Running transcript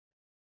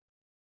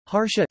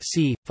Harsha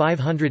c.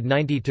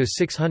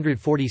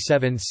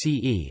 590–647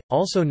 CE,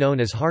 also known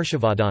as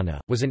Harshavardhana,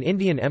 was an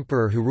Indian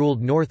emperor who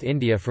ruled North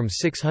India from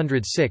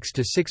 606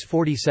 to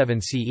 647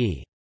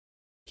 CE.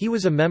 He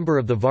was a member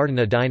of the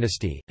Vardhana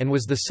dynasty, and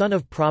was the son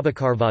of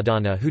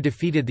Prabhakarvardhana who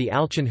defeated the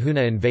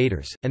Alchon-Huna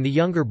invaders, and the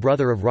younger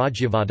brother of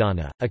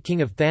Rajyavardhana, a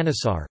king of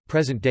Thanesar,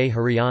 present-day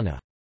Haryana.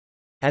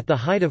 At the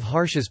height of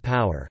Harsha's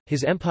power,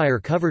 his empire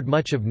covered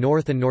much of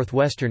north and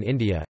northwestern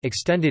India,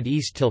 extended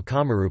east till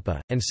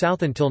Kamarupa, and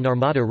south until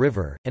Narmada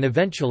River, and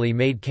eventually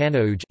made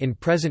Kanauj in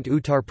present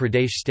Uttar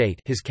Pradesh state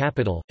his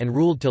capital, and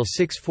ruled till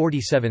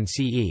 647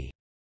 CE.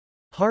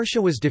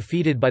 Harsha was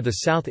defeated by the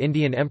South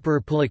Indian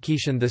Emperor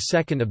Pulakeshin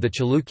II of the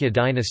Chalukya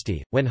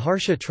dynasty. When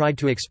Harsha tried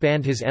to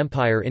expand his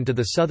empire into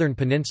the southern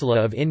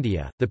peninsula of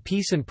India, the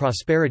peace and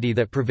prosperity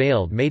that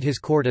prevailed made his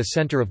court a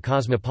centre of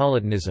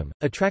cosmopolitanism,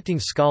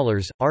 attracting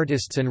scholars,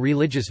 artists, and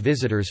religious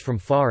visitors from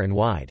far and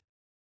wide.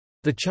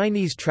 The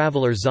Chinese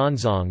traveller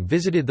Xuanzang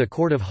visited the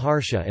court of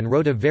Harsha and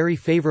wrote a very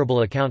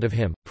favourable account of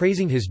him,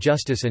 praising his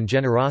justice and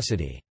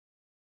generosity.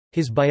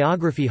 His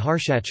biography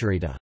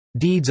Harshacharita,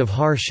 Deeds of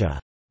Harsha,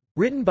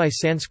 written by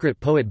Sanskrit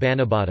poet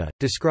Banabhata,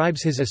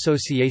 describes his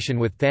association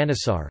with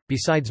Thanesar,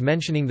 besides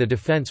mentioning the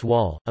defence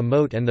wall, a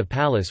moat and the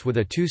palace with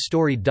a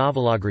two-storied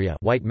Dhavalagriha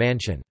white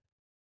mansion.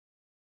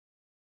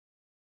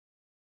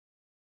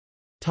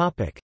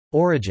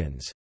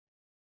 Origins.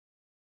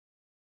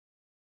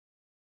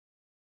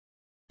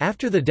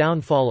 After the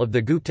downfall of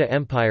the Gupta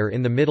Empire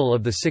in the middle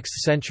of the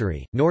 6th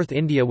century, North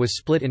India was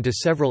split into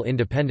several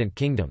independent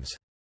kingdoms.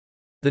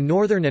 The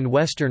northern and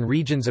western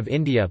regions of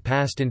India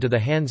passed into the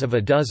hands of a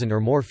dozen or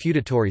more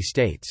feudatory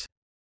states.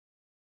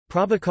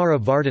 Prabhakara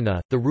Vardhana,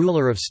 the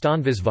ruler of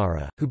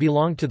Stanvisvara, who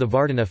belonged to the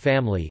Vardhana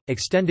family,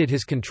 extended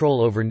his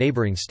control over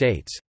neighbouring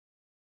states.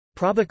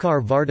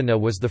 Prabhakar Vardhana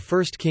was the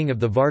first king of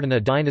the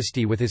Vardhana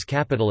dynasty with his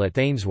capital at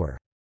Thaneswar.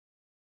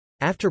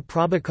 After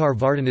Prabhakar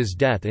Vardhana's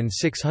death in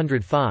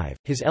 605,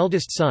 his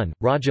eldest son,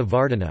 Raja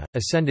Vardhana,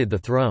 ascended the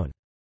throne.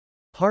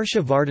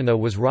 Harsha Vardhana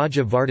was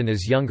Raja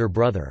Vardhana's younger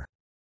brother.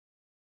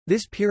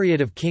 This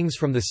period of kings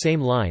from the same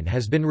line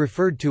has been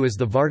referred to as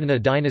the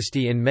Vardhana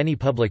dynasty in many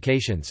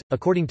publications.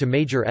 According to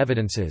major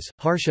evidences,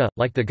 Harsha,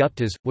 like the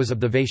Guptas, was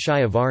of the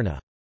Vaishya Varna.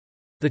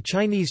 The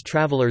Chinese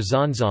traveller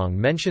Xuanzang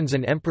mentions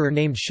an emperor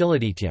named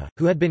Shiladitya,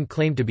 who had been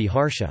claimed to be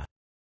Harsha.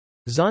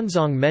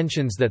 Xuanzang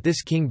mentions that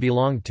this king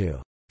belonged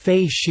to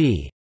Fei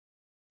Shi.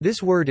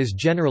 This word is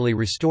generally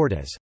restored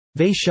as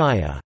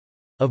Vaishya,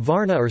 a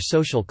Varna or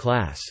social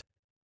class.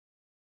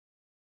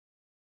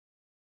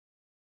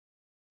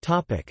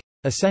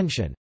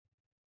 Ascension.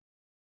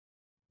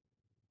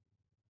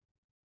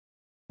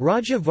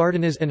 Raja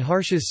Vardhana's and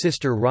Harsha's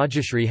sister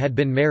Rajashri had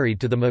been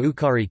married to the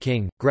Mahukari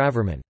king,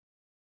 Gravarman.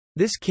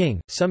 This king,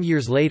 some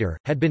years later,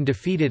 had been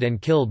defeated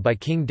and killed by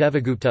King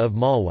Devagupta of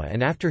Malwa,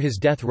 and after his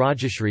death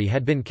Rajashri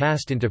had been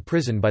cast into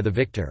prison by the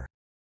victor.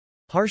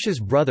 Harsha's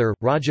brother,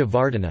 Raja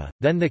Vardhana,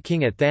 then the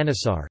king at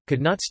Thanesar,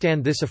 could not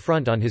stand this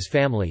affront on his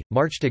family,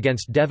 marched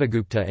against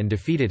Devagupta and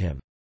defeated him.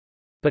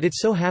 But it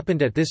so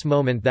happened at this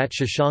moment that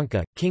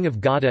Shashanka, king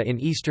of Gauda in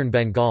eastern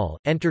Bengal,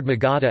 entered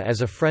Magadha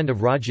as a friend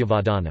of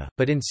Rajyavardhana,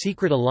 but in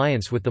secret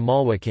alliance with the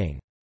Malwa king.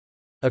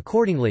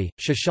 Accordingly,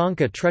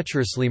 Shashanka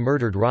treacherously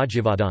murdered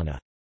Rajyavardhana.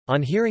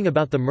 On hearing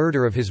about the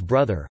murder of his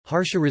brother,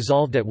 Harsha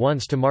resolved at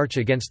once to march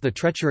against the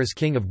treacherous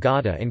king of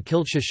Gauda and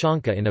killed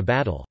Shashanka in a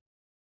battle.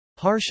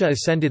 Harsha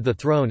ascended the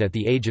throne at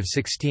the age of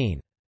 16.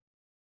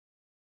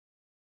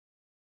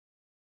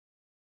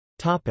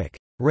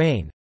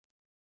 Reign.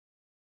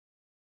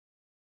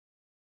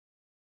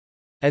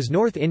 As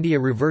North India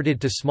reverted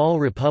to small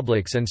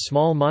republics and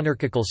small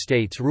monarchical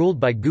states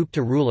ruled by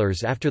Gupta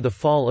rulers after the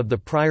fall of the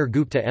prior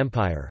Gupta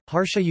Empire,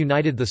 Harsha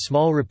united the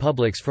small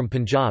republics from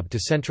Punjab to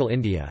central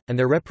India, and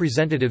their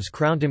representatives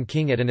crowned him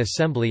king at an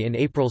assembly in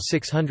April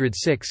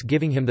 606,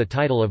 giving him the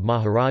title of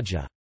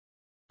Maharaja.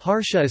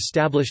 Harsha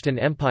established an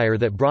empire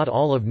that brought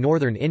all of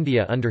northern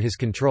India under his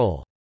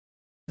control.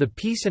 The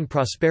peace and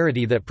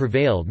prosperity that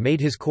prevailed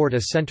made his court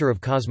a centre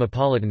of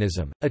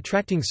cosmopolitanism,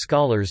 attracting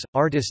scholars,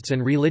 artists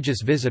and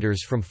religious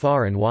visitors from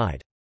far and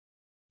wide.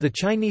 The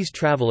Chinese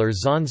traveller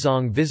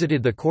Xuanzang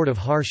visited the court of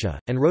Harsha,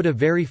 and wrote a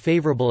very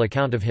favourable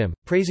account of him,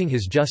 praising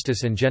his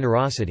justice and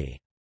generosity.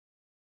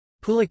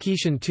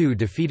 Pulakeshin II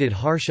defeated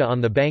Harsha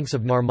on the banks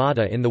of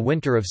Narmada in the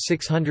winter of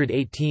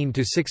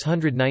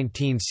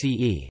 618–619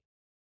 CE.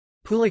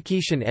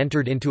 Pulakeshin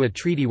entered into a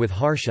treaty with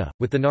Harsha,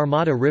 with the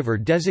Narmada River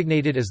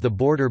designated as the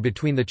border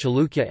between the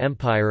Chalukya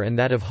Empire and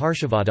that of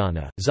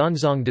Harshavardhana.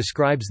 Xuanzang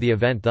describes the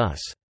event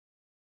thus.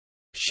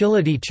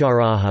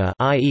 Shiladicharaha,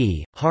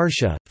 i.e.,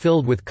 Harsha,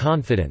 filled with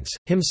confidence,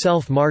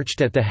 himself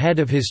marched at the head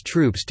of his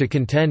troops to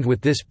contend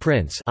with this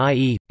prince,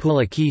 i.e.,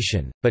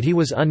 Pulakeshin, but he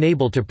was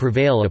unable to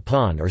prevail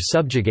upon or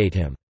subjugate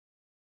him.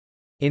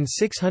 In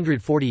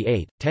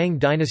 648, Tang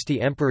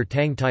dynasty Emperor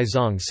Tang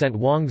Taizong sent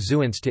Wang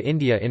Xuance to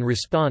India in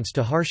response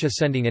to Harsha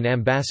sending an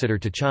ambassador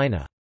to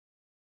China.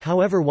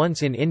 However,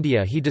 once in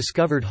India he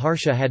discovered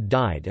Harsha had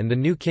died and the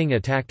new king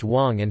attacked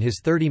Wang and his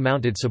 30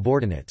 mounted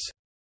subordinates.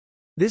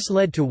 This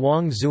led to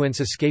Wang Xuan's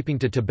escaping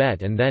to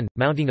Tibet and then,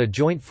 mounting a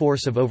joint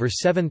force of over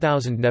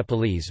 7,000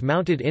 Nepalese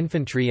mounted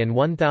infantry and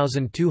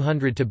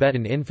 1,200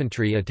 Tibetan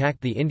infantry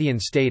attacked the Indian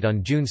state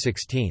on June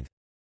 16.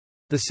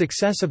 The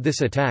success of this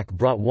attack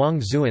brought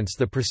Wang Xuan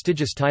the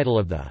prestigious title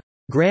of the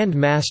Grand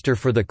Master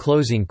for the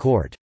Closing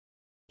Court.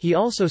 He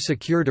also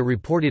secured a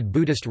reported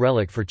Buddhist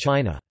relic for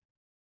China.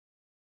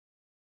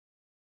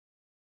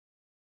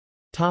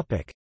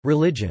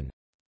 Religion.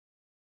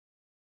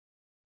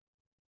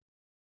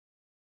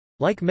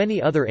 Like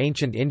many other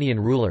ancient Indian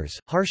rulers,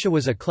 Harsha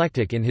was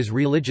eclectic in his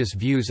religious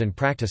views and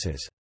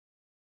practices.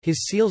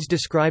 His seals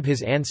describe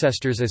his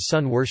ancestors as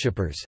sun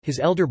worshippers, his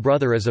elder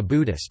brother as a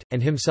Buddhist,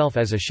 and himself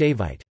as a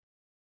Shaivite.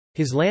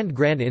 His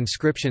land-grant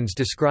inscriptions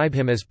describe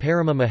him as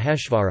Parama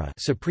Maheshvara,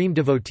 supreme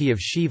devotee of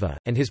Shiva,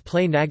 and his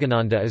play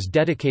Nagananda is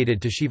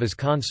dedicated to Shiva's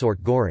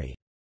consort Gauri.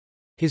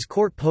 His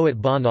court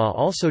poet Bana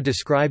also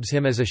describes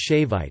him as a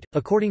Shaivite.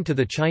 According to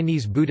the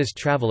Chinese Buddhist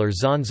traveler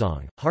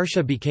Xuanzang,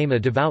 Harsha became a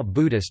devout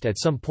Buddhist at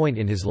some point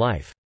in his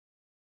life.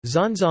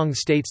 Xuanzang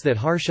states that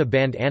Harsha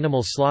banned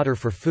animal slaughter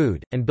for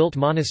food, and built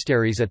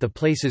monasteries at the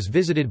places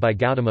visited by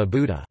Gautama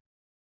Buddha.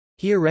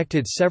 He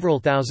erected several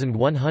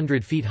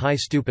 1,100 feet high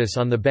stupas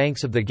on the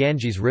banks of the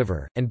Ganges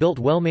River, and built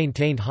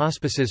well-maintained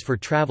hospices for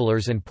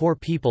travelers and poor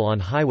people on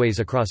highways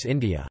across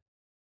India.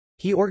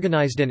 He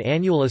organized an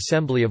annual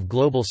assembly of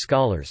global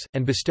scholars,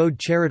 and bestowed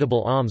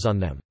charitable alms on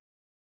them.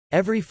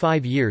 Every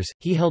 5 years,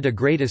 he held a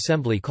great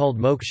assembly called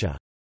Moksha.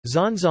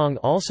 Xuanzang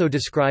also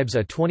describes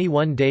a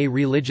 21-day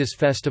religious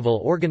festival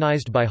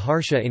organized by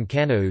Harsha in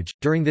Kanauj.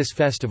 During this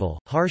festival,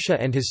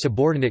 Harsha and his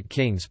subordinate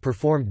kings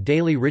performed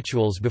daily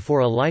rituals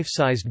before a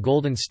life-sized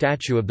golden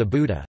statue of the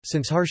Buddha.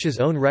 Since Harsha's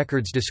own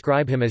records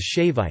describe him as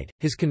Shaivite,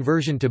 his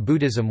conversion to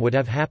Buddhism would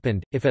have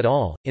happened, if at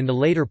all, in the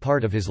later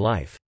part of his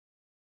life.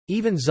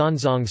 Even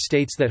Xuanzang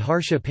states that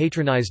Harsha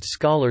patronized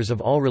scholars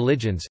of all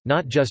religions,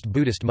 not just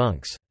Buddhist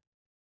monks.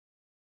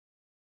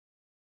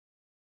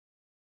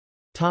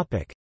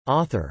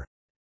 Author.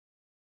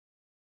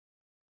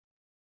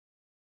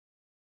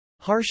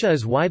 Harsha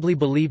is widely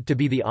believed to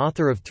be the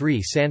author of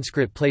 3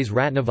 Sanskrit plays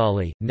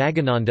Ratnavali,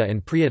 Nagananda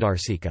and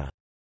Priyadarsika.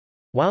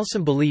 While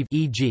some believe,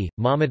 e.g.,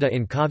 Mamata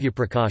in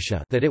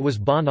Kavyaprakasha, that it was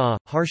Bana,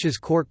 Harsha's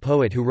court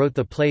poet, who wrote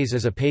the plays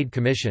as a paid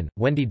commission,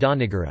 Wendy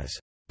Doniger is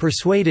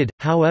persuaded,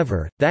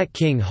 however, that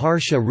King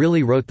Harsha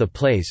really wrote the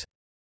plays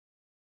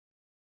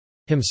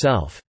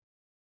himself.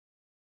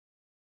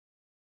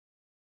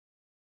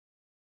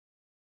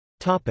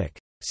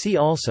 See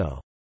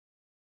also: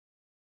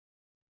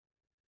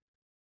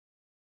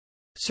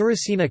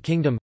 Surasena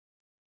Kingdom,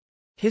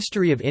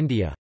 History of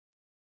India,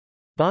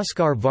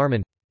 Bhaskar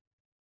Varman.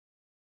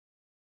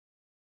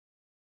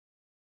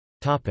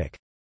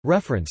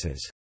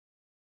 References.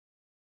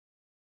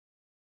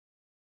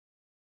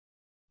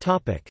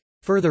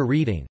 Further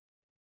reading.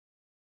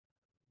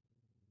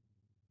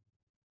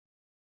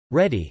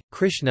 Reddy,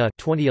 Krishna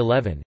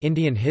 2011,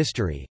 Indian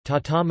History,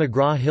 Tata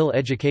McGraw-Hill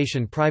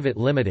Education Private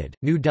Limited,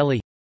 New Delhi.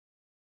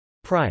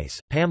 Price,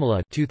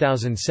 Pamela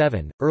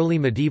 2007, Early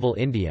Medieval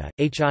India,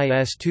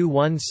 HIS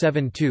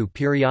 2172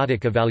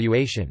 Periodic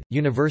Evaluation,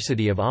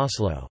 University of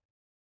Oslo.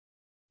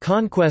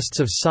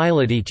 Conquests of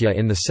Siladitya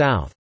in the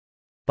South.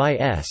 By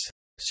S.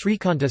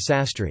 Srikanta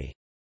Sastry.